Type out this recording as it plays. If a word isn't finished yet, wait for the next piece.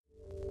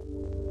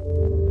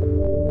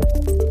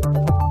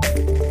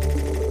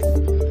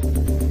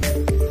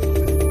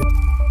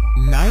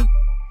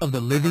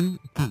of the living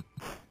geek.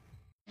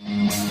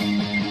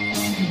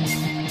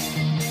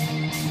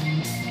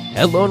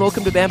 Hello and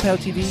welcome to Bampow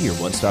TV, your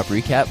one-stop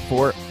recap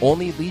for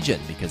only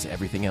Legion, because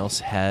everything else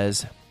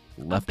has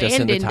left us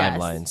in the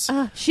timelines.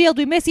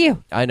 S.H.I.E.L.D., we miss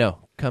you. I know.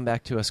 Come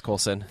back to us,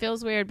 Coulson.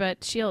 Feels weird, but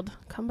S.H.I.E.L.D.,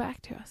 come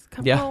back to us.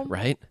 Come yeah, home.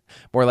 Right?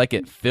 More like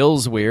it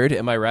feels weird,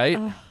 am I right?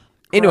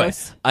 Anyway,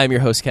 gross. I'm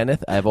your host,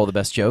 Kenneth. I have all the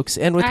best jokes,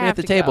 and with I me at have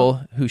the to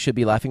table, who should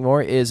be laughing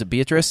more, is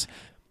Beatrice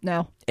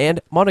No. and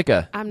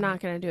Monica. I'm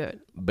not going to do it.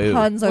 Boo.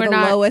 Puns are We're the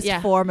not- lowest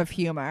yeah. form of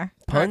humor.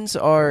 Puns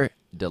are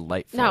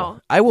delightful. No,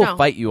 I will no.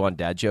 fight you on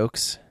dad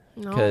jokes,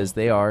 because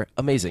they are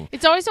amazing.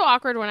 It's always so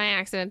awkward when I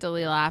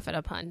accidentally laugh at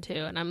a pun, too,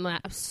 and I'm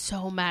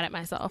so mad at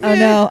myself. Oh,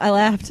 no, I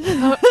laughed.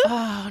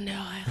 Oh, no,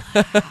 I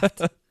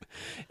laughed.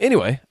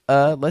 Anyway,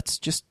 let's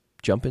just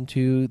jump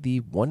into the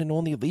one and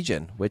only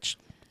Legion, which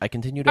I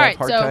continue to All have right,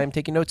 hard so- time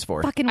taking notes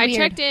for. Fucking I weird.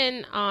 checked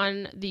in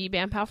on the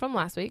Bampow from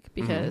last week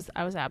because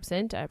I was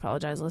absent. I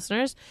apologize,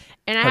 listeners.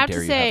 And I How have dare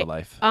to you say, have a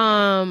life?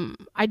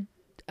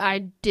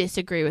 I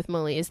disagree with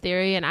Malia's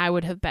theory, and I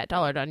would have bet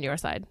dollared on your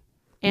side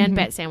and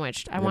bet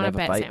sandwiched. I We're want gonna a have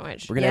bet fight.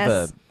 sandwich. We're going to have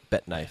Yes. a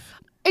bet knife.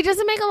 It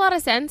doesn't make a lot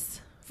of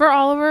sense for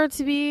Oliver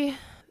to be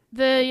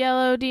the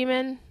yellow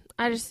demon.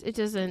 It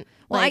doesn't.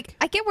 Well, Like,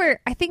 I get where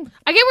I think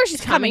I get where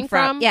she's coming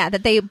from. Yeah,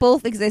 that they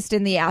both exist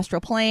in the astral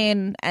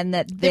plane and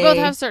that They both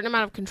have a certain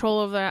amount of control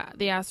over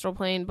the astral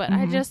plane, but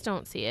I just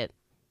don't see it.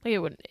 Like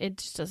it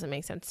just doesn't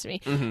make sense to me.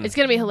 It's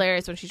gonna be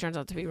hilarious when she turns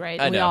out to be right.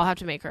 I And we know. all have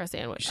to make her a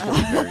sandwich. She's going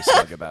to be very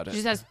smug about She it.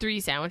 just has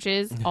 3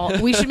 sandwiches.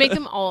 We should make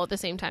them all at the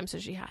same time, so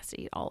she has to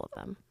eat all of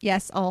them.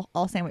 Yes, all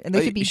sandwiches. And they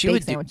Oh, should be she baked would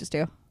do- sandwiches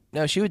too.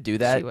 No, she would do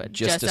that She would,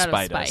 just to just out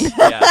of spite us.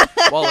 spite. Yeah,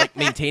 while like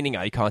maintaining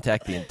eye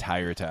contact the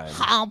entire time.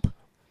 Hump.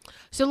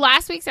 So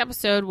last week's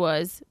episode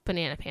was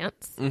Banana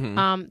Pants.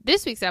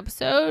 This week's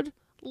episode,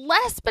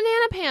 less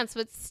Banana Pants,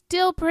 but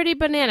still pretty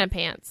Banana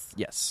Pants.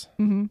 Yes.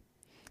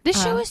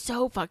 This show is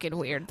so fucking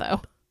weird,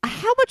 though.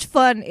 How much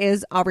fun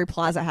is Aubrey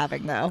Plaza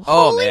having though?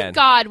 Oh, Holy man.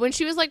 God, when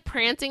she was like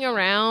prancing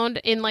around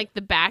in like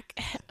the back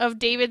of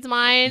David's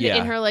mind Yeah.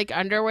 in her like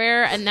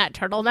underwear and that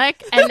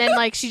turtleneck, and then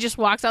like she just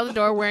walks out the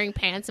door wearing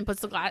pants and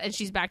puts the glass and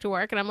she's back to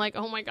work, and I'm like,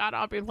 oh my God,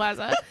 Aubrey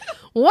Plaza,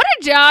 what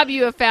a job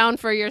you have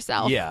found for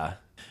yourself. Yeah.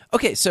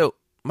 Okay, so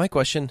my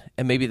question,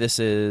 and maybe this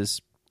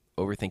is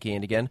overthinking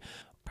it again.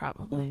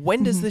 Probably.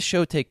 When does this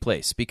show take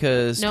place?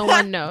 Because No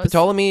one knows.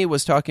 Ptolemy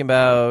was talking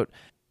about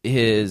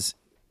his,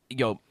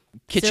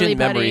 kitchen Silly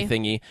memory buddy.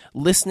 thingy,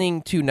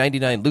 listening to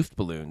 99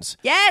 Luftballons.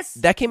 Yes.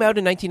 That came out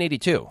in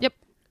 1982. Yep.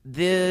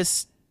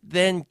 This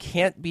then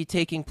can't be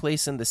taking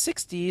place in the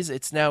 60s.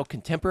 It's now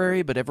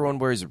contemporary, but everyone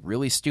wears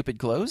really stupid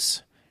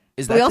clothes.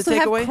 Is that we the also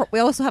have takeaway? we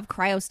also have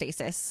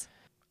cryostasis.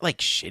 Like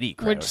shitty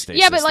Which- cryostasis,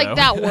 yeah, but like though.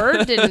 that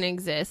word didn't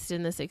exist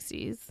in the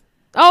 60s.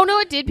 Oh, no,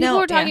 it did. People No,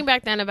 were talking yeah.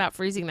 back then about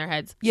freezing their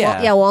heads.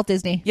 Yeah. Walt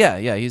Disney.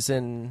 Yeah, he's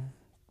in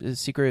his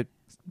secret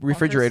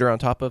refrigerator on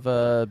top of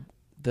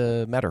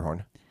the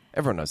Matterhorn.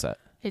 Everyone knows that.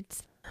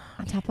 It's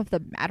On top of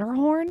the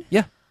Matterhorn?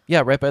 Yeah,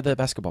 right by the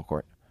basketball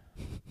court.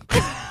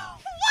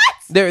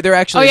 What? There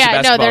actually is a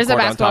basketball there's a court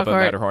basketball on top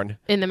court of Matterhorn.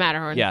 in the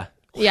Matterhorn. Yeah.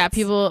 Yeah,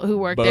 people who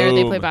work there,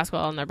 they play Boom.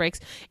 basketball on their breaks.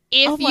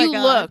 If Oh my you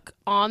God. look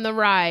on the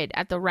ride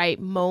at the right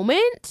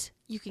moment,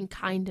 you can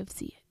kind of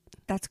see it.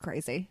 That's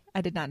crazy. I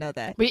did not know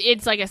that. But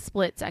it's like a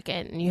split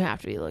second, and you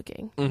have to be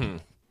looking. Mm-hmm.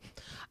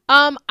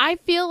 I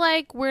feel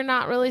like we're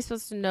not really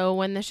supposed to know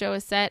when the show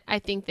is set. I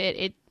think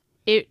that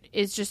it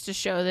is just a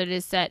show that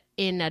is set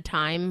in a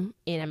time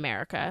in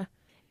America,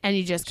 and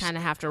you just kind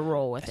of have to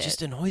roll with That it.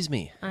 just annoys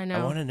me. I know.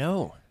 I want to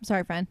know. I'm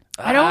sorry, friend.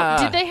 I don't.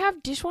 Did they have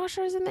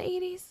dishwashers in the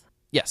 80s?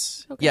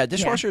 Yes. Okay. Yeah,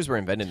 dishwashers were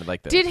invented in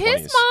like the Did 20s.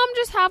 his mom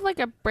just have like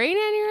a brain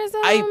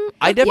aneurysm?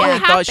 I definitely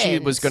What thought she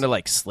happened? was going to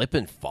like slip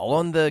and fall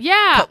on the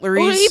Yeah.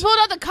 cutleries. Well, he pulled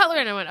out the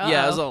cutlery and I went, oh.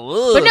 Yeah, I was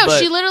like, But ugh, no,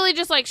 she literally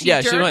just like, she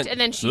Yeah, she jerked went,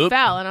 and then she "Oop."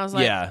 fell. And I was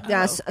like, Yeah.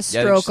 Yeah, oh, a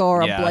stroke or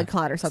a yeah. blood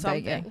clot or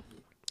something. something.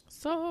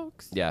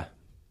 Sucks. Yeah.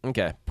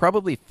 Okay.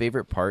 Probably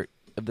favorite part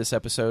of this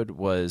episode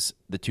was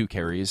the two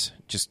Carries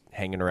just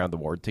hanging around the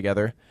ward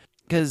together.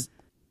 Because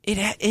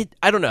it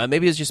I don't know,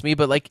 maybe it's just me,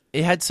 but like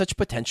it had such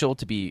potential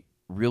to be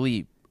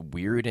really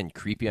weird and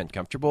creepy,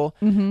 uncomfortable.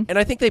 And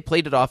I think they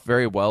played it off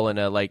very well in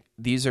a like,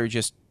 these are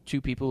just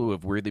two people who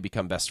have weirdly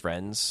become best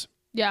friends.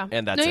 Yeah.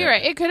 And that's no, you're it.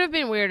 right. It could have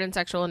been weird and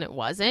sexual, and it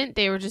wasn't.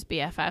 They were just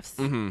BFFs.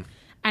 Mm-hmm.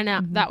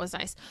 And that was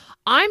nice.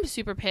 I'm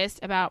super pissed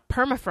about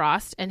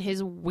Permafrost and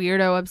his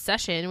weirdo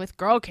obsession with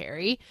Girl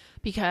Carrie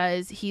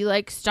because he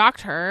like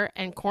stalked her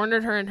and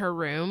cornered her in her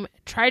room,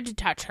 tried to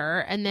touch her,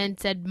 and then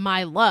said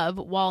 "my love"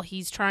 while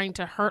he's trying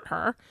to hurt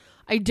her.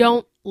 I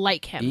don't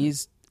like him.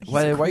 He's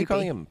why are you creepy.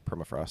 calling him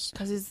permafrost?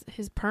 Because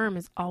his perm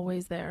is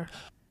always there.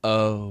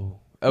 Oh.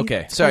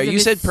 Okay. Sorry, of you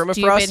his said permafrost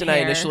stupid and I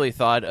hair. initially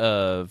thought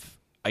of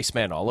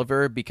Iceman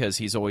Oliver because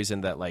he's always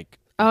in that like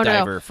Oh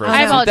diver no! frozen I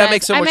suit. apologize. That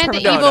makes so I much meant perm-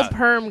 the no, evil no.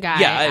 perm guy.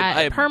 Yeah,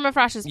 I-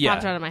 Permafrost just yeah.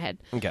 popped out of my head.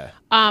 Okay.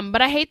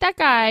 But I hate that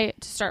guy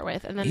to start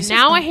with, and then He's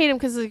now just- I hate him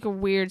because he's like a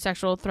weird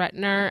sexual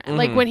threatener.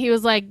 Like when he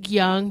was like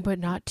young but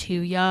not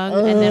too young,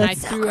 and then I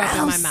so threw up in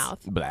my gross. mouth.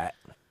 Blah.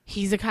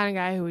 He's the kind of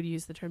guy who would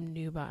use the term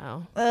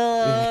nubile.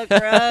 Oh,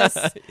 gross.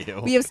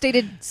 Ew. We have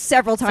stated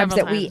several times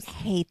Several that we times.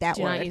 hate that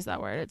Do word. not use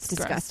that word. It's It's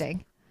disgusting.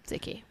 Gross. It's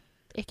icky.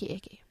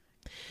 Icky.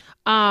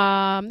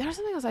 There was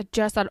something else I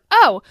just thought.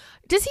 Oh,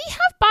 does he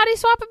have body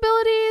swap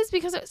abilities?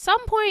 Because at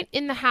some point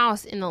in the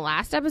house in the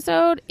last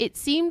episode, it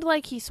seemed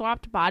like he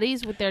swapped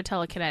bodies with their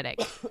telekinetic.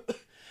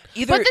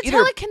 But the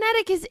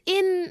telekinetic is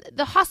in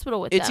the hospital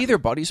with It's them. either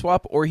body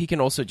swap or he can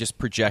also just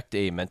project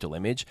a mental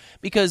image.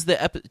 Because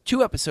the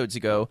 2 episodes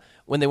ago,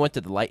 when they went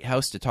to the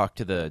lighthouse to talk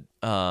to the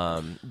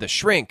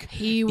shrink,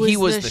 He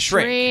was the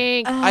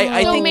shrink.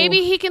 I So think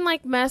maybe he can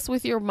like mess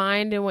with your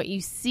mind and what you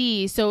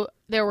see. So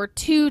there were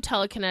 2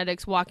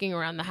 telekinetics walking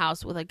around the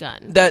house with a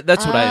gun.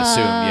 that's what I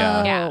assume.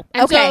 Yeah. Yeah.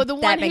 And Okay, so the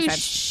that one makes who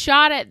sense.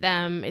 shot at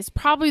them is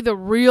probably the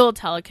real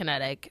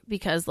telekinetic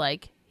because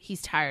like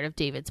he's tired of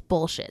David's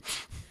bullshit.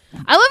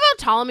 I love how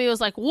Ptolemy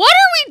was like, "What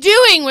are we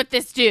doing with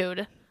this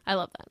dude?" I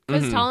love that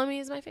because Ptolemy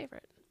is my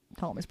favorite.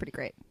 Home is pretty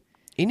great.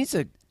 He needs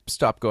to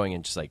stop going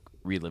and just like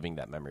reliving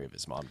that memory of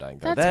his mom dying.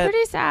 Though. That's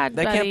pretty sad,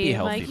 that buddy. can't be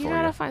healthy like you for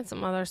gotta you. find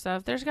some other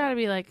stuff. There's gotta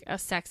be like a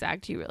sex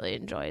act you really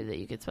enjoy that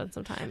you could spend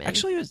some time in.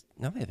 Actually, it was,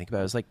 now that I think about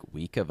it was like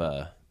week of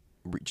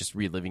just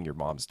reliving your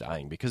mom's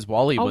dying because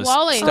Wally was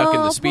Wally. stuck in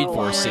Oh, the Speed poor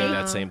Force seeing Wally.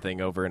 that same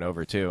thing over and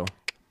over too.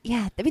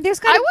 Yeah, I mean,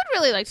 there's I got would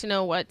really like to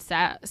know what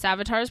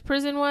Savitar's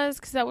prison was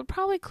because that would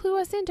probably clue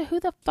us into who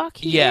the fuck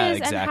he Yeah,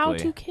 is and how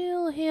exactly. to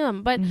kill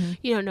him. But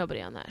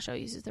nobody on that show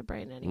uses their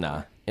brain anymore.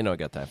 Nah, you know I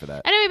got time for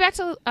that. Anyway, back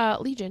to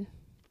Legion.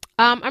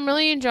 I'm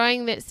really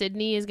enjoying that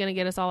Sydney is going to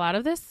get us all out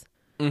of this.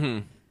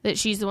 Mm-hmm. That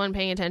she's the one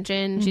paying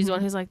attention. She's the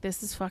one who's like,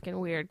 "This is fucking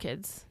weird,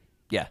 kids."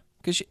 Yeah,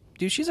 because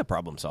she's a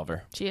problem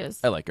solver. She is.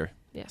 I like her.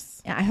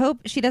 Yes. Yeah, I hope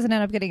she doesn't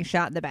end up getting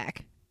shot in the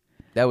back.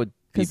 That would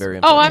be 'Cause- very.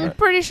 Oh, I'm unfortunate.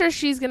 pretty sure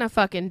she's going to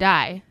fucking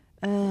die.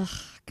 Ugh,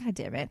 God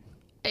damn it.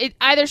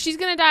 Either she's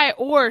gonna die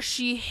or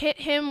she hit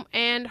him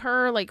and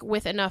her like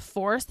with enough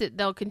force that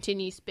they'll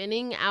continue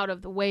spinning out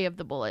of the way of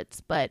the bullets.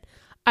 But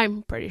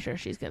I'm pretty sure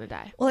she's gonna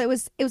die. Well, it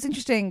was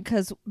interesting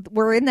because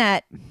we're in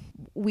that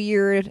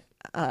weird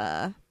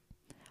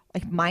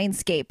like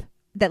mindscape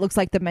that looks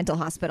like the mental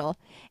hospital,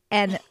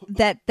 and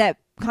that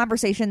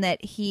conversation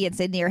that he and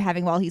Sydney are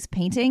having while he's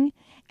painting,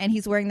 and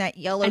he's wearing that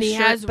yellow And he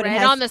shirt, has but it red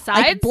has on the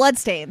sides? like blood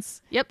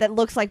stains. Yep. That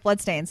looks like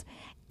blood stains,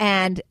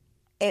 and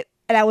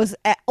I was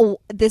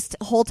this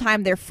whole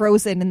time they're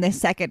frozen in this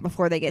second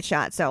before they get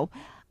shot. So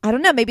I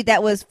don't know. Maybe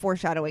that was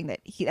foreshadowing that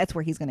that's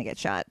where he's going to get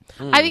shot.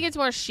 I think it's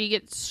more she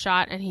gets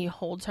shot and he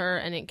holds her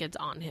and it gets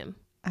on him.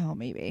 Oh,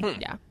 maybe.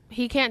 Yeah,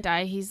 he can't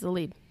die. He's the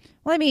lead.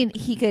 Well, I mean,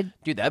 he could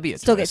Dude, that'd be a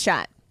still get twist.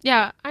 shot.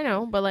 Yeah, I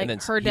know, but like And then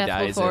her he death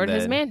will dies forward and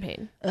his then- man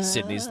pain.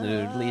 Sydney's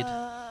the lead.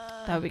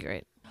 That would be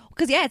great.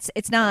 Because yeah,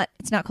 it's not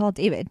called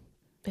David.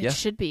 It Yeah.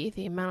 should be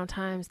the amount of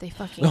times they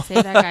fucking say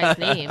that guy's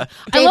name. I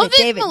David, love that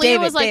David, Malia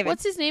David, was like, David.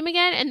 "What's his name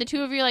again?" And the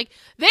two of you are like,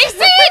 "They say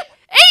it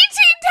 18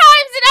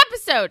 times an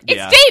episode. It's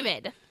Yeah.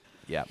 David."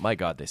 Yeah, my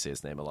God, they say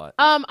his name a lot.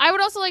 I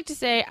would also like to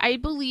say I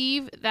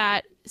believe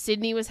that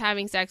Sydney was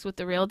having sex with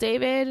the real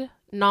David,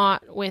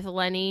 not with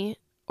Lenny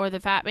or the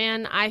fat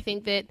man. I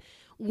think that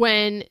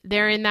when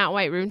they're in that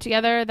white room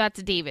together,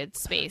 that's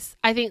David's space.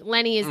 I think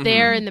Lenny is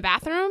there in the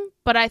bathroom,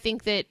 but I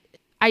think that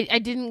I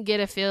didn't get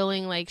a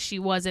feeling like she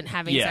wasn't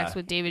having Yeah. sex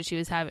with David. She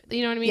was having,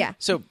 you know what I mean? Yeah.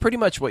 So pretty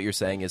much what you're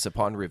saying is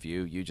upon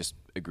review, you just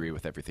agree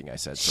with everything I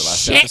said for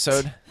last Shit.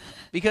 episode.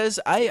 Because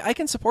I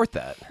can support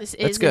that. This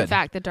That's is, good. in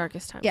fact, the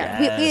darkest time.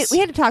 Yeah, Yes. we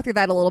had to talk through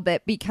that a little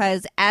bit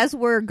because as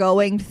we're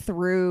going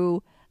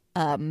through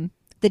the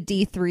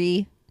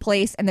D3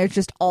 place, and there's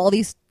just all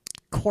these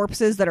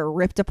corpses that are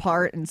ripped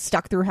apart and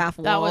stuck through half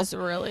walls. That was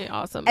really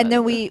awesome. and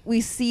then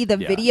we see the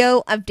Yeah.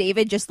 video of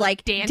David just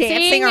like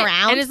dancing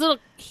around. and his little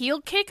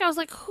heel kick. I was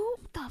like, who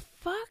the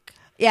fuck?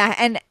 Yeah,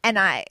 and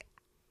I,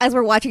 as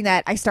we're watching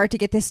that, I start to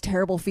get this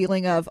terrible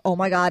feeling of, oh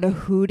my God,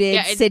 who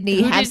did Sydney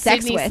who have did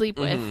sex Sydney with? sleep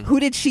with?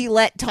 Who did she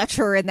let touch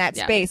her in that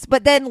Yeah. space?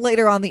 But then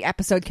later on, the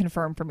episode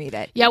confirmed for me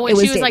that Yeah, when it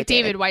she was like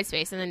David. David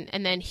Whitespace, and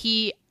then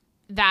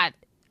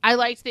I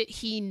liked that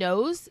he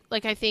knows.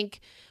 Like I think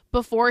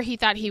before he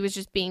thought he was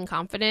just being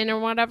confident or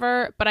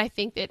whatever, but I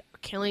think that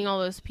killing all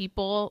those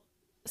people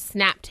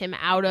snapped him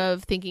out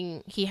of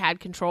thinking he had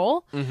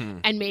control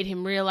and made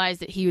him realize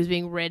that he was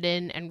being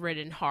ridden and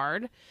ridden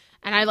hard.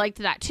 And I liked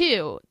that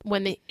too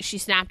when she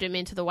snapped him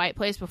into the white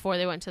place before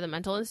they went to the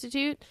mental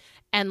institute,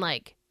 and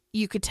like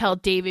you could tell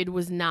David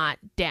was not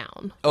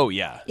down. Oh,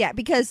 yeah. Yeah,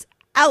 because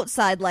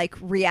outside like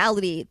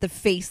reality, the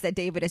face that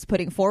David is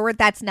putting forward,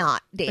 that's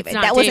not David. It's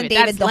not That wasn't David.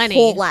 David That's the Lenny.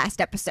 whole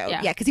last episode.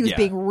 Yeah. Yeah, because he was Yeah.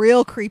 being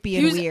real creepy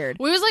and He was- weird.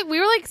 We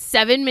were like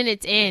 7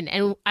 minutes in,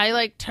 and I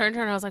like turned to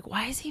her and I was like,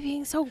 "Why is he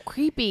being so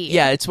creepy?"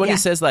 Yeah, it's when Yeah. he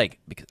says, like,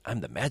 because I'm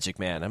the magic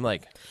man. I'm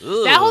like,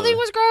 that whole ugh. thing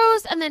was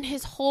gross. And then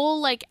his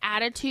whole like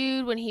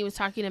attitude when he was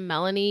talking to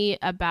Melanie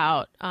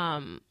about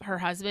her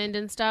husband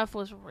and stuff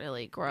was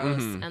really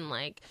gross and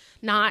like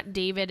not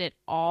David at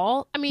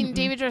all. I mean,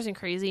 David drives him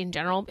crazy in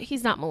general, but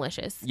he's not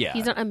malicious. Yeah.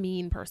 He's not a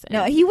mean person.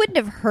 No, he wouldn't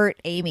have hurt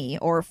Amy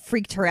or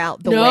freaked her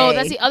out the way. No,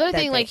 that's the other that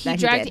thing. they- Like he that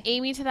dragged did.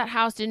 Amy to that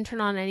house, didn't turn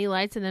on any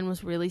lights, and then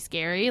was really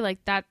scary. Like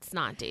that's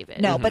not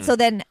David. No, but so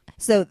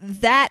So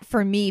that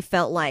for me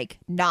felt like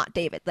not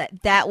David.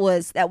 That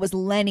was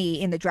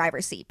Lenny in the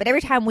driver's seat. But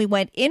every time we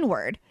went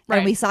inward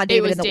and we saw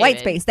David in the white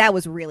space, that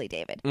was really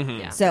David.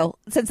 Yeah. So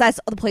since that's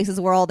the places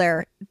where all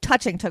their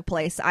touching took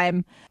place,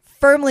 I'm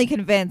firmly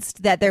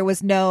convinced that there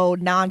was no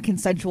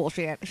non-consensual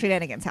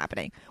shenanigans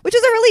happening, which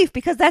is a relief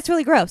because that's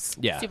really gross.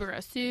 Yeah. Super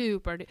gross.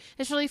 Super.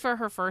 It's really for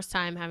her first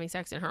time having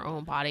sex in her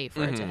own body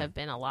for it to have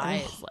been a lie.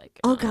 Is like,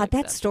 Oh God,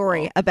 that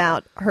story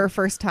about her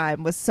first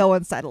time was so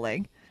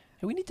unsettling.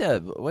 Hey, we need to.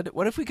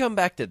 What if we come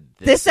back to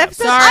This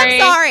episode, Sorry. I'm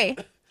sorry.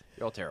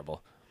 You're all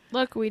terrible.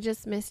 Look, we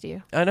just missed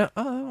you. I know.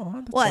 Oh,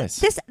 that's Well,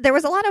 nice. there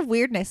was a lot of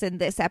weirdness in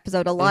this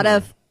episode. A lot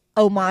of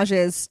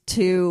homages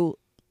to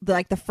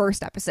the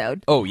first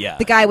episode. Oh yeah.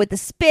 The guy with the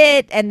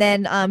spit, and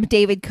then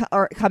David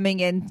climbing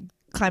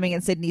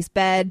in Sydney's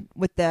bed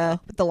with the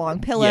long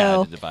pillow.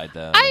 Yeah, to divide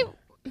them.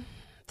 The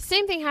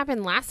same thing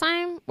happened last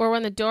time, where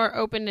when the door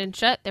opened and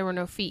shut, there were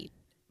no feet.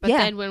 But Yeah.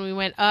 then when we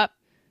went up,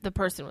 the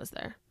person was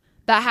there.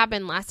 That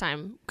happened last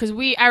time because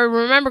I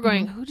remember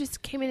going, who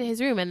just came into his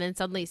room, and then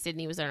suddenly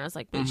Sydney was there, and I was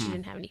like, but she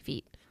didn't have any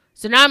feet.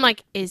 So now I'm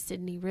like, is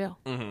Sydney real?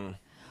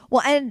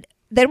 Well, and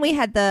then we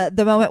had the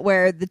moment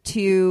where the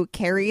two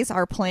Carries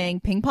are playing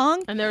ping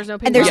pong, And there was no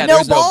And there's yeah, no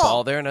there's no ball.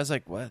 ball there, and I was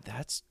like, "What?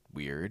 That's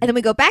weird." and then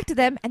we go back to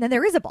them, and then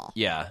there is a ball.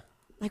 Yeah,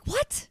 Like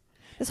what?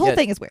 This whole Yeah.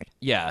 thing is weird.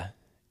 yeah,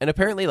 and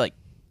apparently, like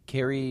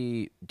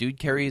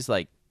Carrie's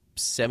like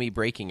semi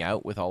breaking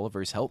out with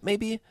Oliver's help.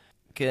 Maybe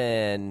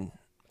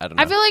I don't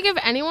know. I feel like if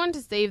anyone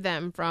to save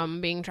them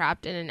from being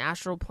trapped in an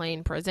astral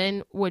plane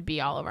prison would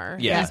be Oliver.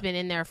 Yeah. He's been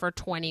in there for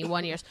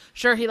 21 years.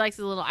 Sure, he likes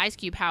his little ice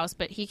cube house,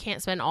 but he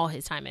can't spend all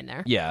his time in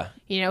there. Yeah,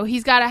 You know,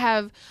 he's got to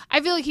have... I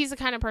feel like he's the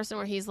kind of person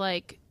where he's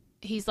like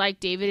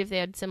David if they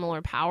had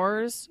similar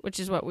powers, which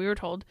is what we were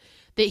told,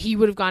 that he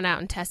would have gone out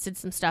and tested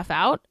some stuff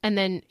out, and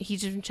then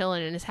he's just been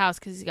chilling in his house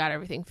because he's got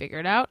everything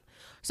figured out.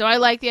 So I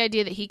like the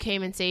idea that he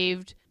came and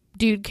saved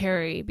Dude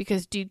Carey,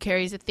 because Dude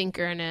Carey's a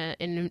thinker and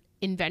an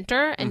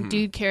inventor, and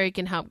Dude Carey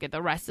can help get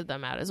the rest of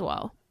them out as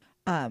well.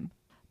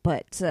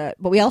 But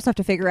we also have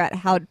to figure out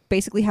how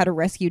to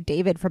rescue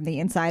David from the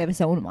inside of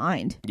his own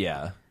mind,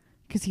 yeah.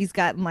 because he's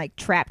gotten like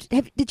trapped.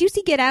 Did you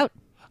see Get Out?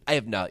 I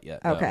have not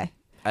yet. no. Okay.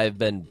 I've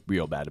been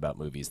real bad about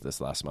movies this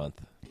last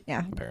month.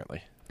 Yeah.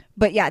 Apparently.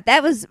 But yeah,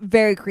 that was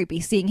very creepy,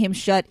 seeing him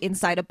shut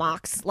inside a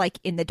box, like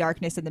in the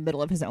darkness in the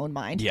middle of his own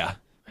mind. Yeah.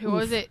 Who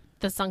was it?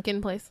 The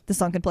sunken place? The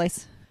sunken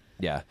place.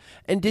 Yeah.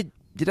 And did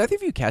either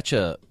of you catch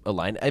a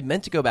line? I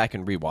meant to go back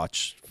and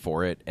rewatch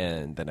for it,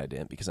 and then I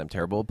didn't because I'm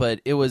terrible. But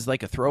it was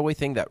like a throwaway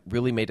thing that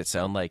really made it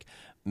sound like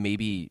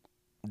maybe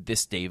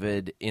this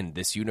David in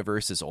this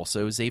universe is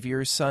also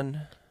Xavier's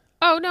son.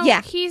 Oh, no.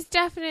 Yeah. He's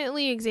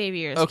definitely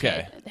Xavier's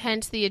Okay. kid.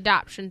 Hence the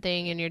adoption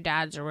thing, and your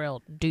dad's a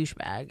real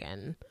douchebag.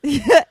 And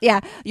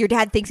Yeah, your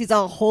dad thinks he's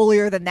all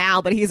holier than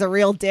thou, but he's a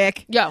real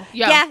dick. Yeah,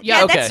 that's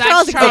Okay.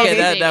 Charles Okay,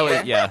 Xavier. that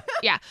was yeah.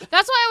 Yeah,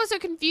 that's why I was so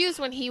confused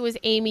when he was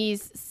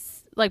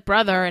Amy's like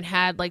brother and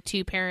had like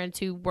two parents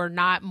who were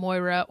not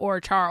Moira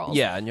or Charles.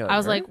 Yeah, and you're I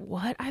was right? like,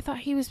 what? I thought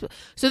he was.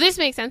 So this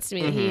makes sense to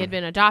me that he had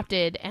been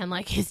adopted and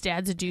like his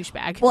dad's a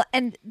douchebag. Well,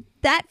 and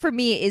that for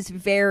me is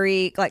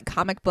very like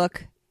comic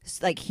book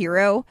like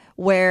hero,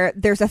 where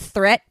there's a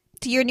threat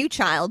to your new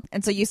child,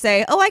 and so you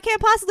say, oh, I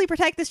can't possibly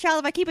protect this child.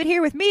 If I keep it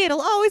here with me,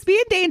 it'll always be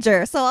in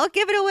danger, so I'll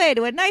give it away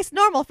to a nice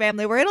normal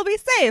family where it'll be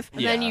safe.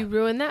 And then you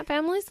ruin that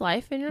family's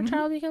life and your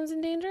child becomes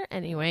in danger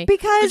anyway.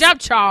 Because- good job,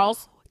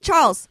 Charles.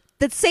 Charles,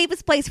 the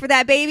safest place for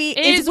that baby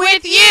Is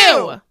with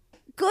you.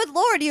 Good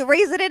Lord, you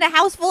raise it in a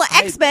house full of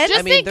X-Men.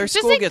 I mean, their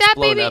school gets that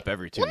blown baby- up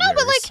every 2 Well, years. no,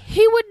 but like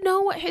he would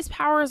know what his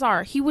powers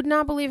are. He would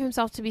not believe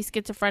himself to be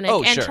schizophrenic,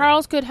 Oh, and sure.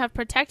 Charles could have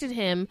protected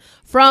him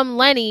from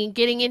Lenny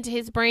getting into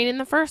his brain in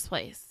the first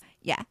place.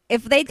 Yeah,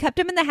 if they'd kept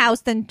him in the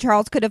house, then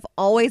Charles could have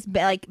always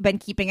been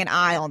keeping an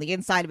eye on the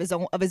inside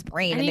of his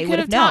brain, and And they he would could have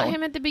have taught known.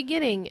 him at the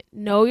beginning,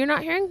 no, you're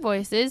not hearing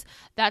voices.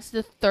 That's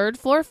the 3rd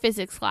floor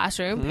physics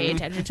classroom. Pay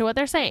attention to what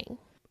they're saying.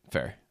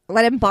 Fair.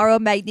 Let him borrow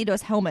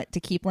Magneto's helmet to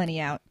keep Lenny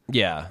out.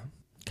 Yeah.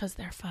 Because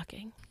they're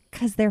fucking.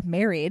 Because they're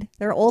married.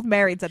 They're old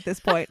marrieds at this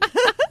point.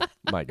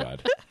 My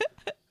God.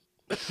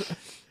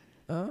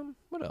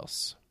 What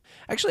else?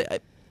 Actually,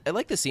 I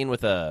like the scene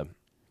with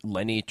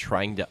Lenny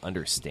trying to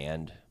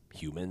understand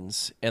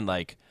humans and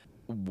like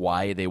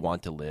why they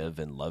want to live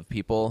and love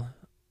people.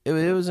 It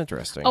was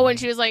interesting. Oh, and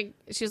she was like,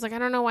 I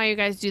don't know why you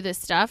guys do this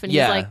stuff. And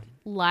Yeah. he's like,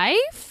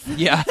 life?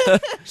 yeah.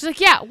 She's like,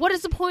 yeah, what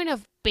is the point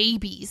of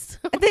babies?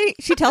 And then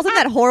she tells him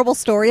that horrible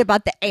story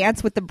about the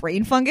ants with the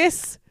brain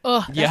fungus.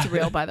 Ugh, that's Yeah.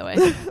 real, by the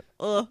way.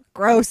 Ugh,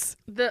 gross.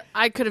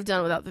 I could have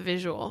done without the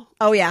visual.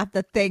 Oh, yeah,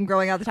 the thing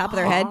growing out the top of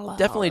their head.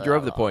 Definitely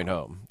drove the point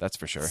home. That's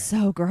for sure.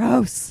 So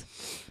gross.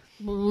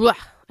 Blah.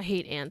 I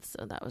hate ants,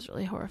 so that was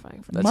really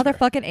horrifying for me. That's fair.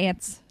 Motherfucking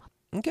ants.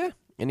 Okay.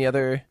 Any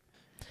other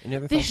This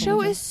thoughts on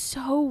show it? is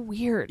so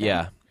weird.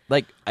 Yeah.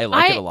 Like I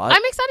like it a lot.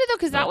 I'm excited though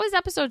because that No. was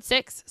episode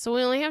 6, so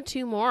we only have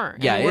 2 more.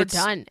 Yeah, and we're it's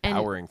done. And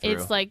powering through.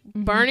 it's like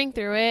burning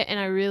through it, and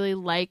I really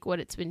like what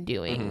it's been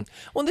doing.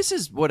 Well, this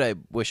is what I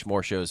wish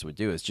more shows would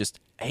do is just,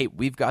 hey,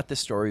 we've got the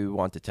story we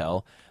want to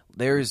tell.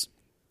 There's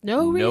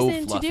No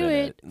reason to fluff do in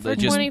it for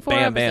Just 24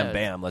 bam, episodes. bam,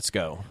 bam. Let's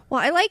go. Well,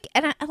 I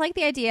like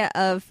the idea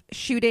of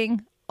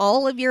shooting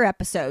all of your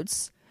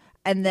episodes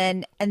and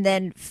then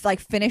like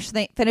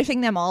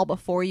finishing them all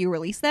before you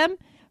release them,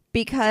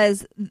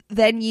 because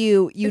then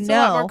you It's know a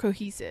lot more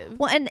cohesive.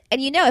 well, and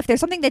if there's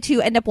something that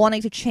you end up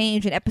wanting to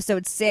change in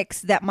episode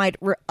 6 that might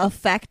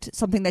affect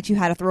something that you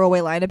had a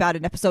throwaway line about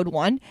in episode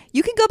 1,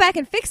 you can go back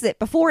and fix it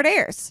before it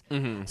airs,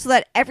 so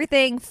that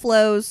everything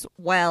flows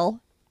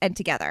well and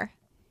together.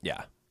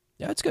 Yeah,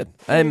 it's good.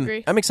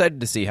 agree. I'm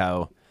excited to see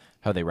how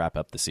they wrap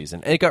up the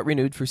season. And it got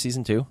renewed for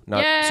season 2,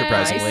 not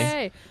surprisingly.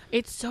 Yay.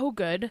 It's so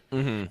good.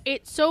 Mm-hmm.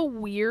 It's so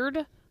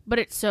weird, but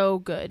it's so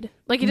good.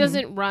 Like, it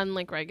doesn't run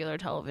like regular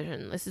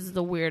television. This is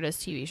the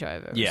weirdest TV show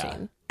I've ever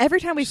seen. Every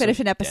time we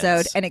finish an episode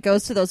dense. and it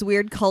goes to those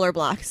weird color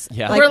blocks,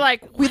 We're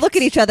like, we look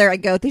at each other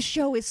and go, "This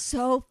show is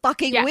so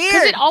fucking because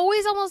weird." it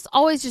almost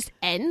always just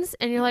ends,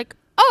 and you're like,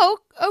 "Oh,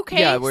 okay,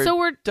 Yeah, so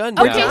we're done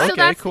Okay, now. so Okay,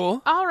 that's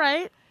cool. All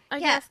right, I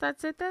Yeah. guess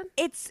that's it then."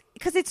 It's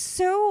because it's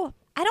so,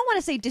 I don't want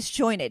to say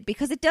disjointed,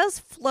 because it does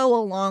flow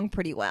along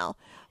pretty well,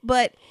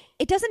 but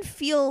it doesn't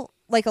feel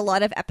like a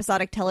lot of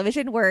episodic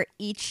television where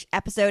each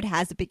episode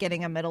has a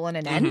beginning, a middle, and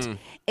an end.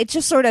 It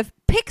just sort of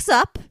picks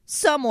up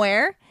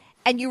somewhere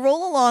and you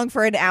roll along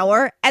for an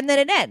hour and then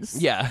it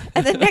ends. Yeah.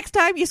 And then next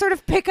time you sort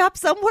of pick up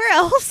somewhere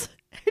else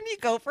and you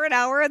go for an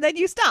hour and then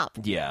you stop.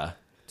 Yeah.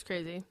 It's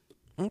crazy.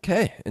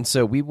 Okay, and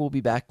so we will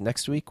be back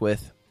next week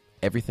with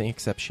everything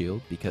except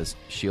S.H.I.E.L.D. because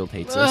S.H.I.E.L.D.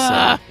 hates us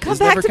and Come is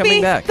back never to coming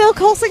me, back. Phil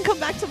Coulson, come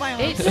back to my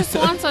It arms. just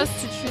wants us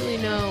to truly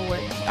know what.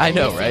 I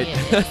know, missing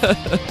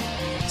right? is.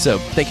 So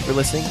thank you for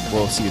listening.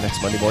 We'll see you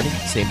next Monday morning.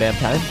 Same BAM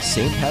time,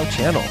 same POW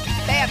channel.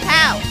 Bam,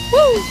 pow.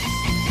 Woo!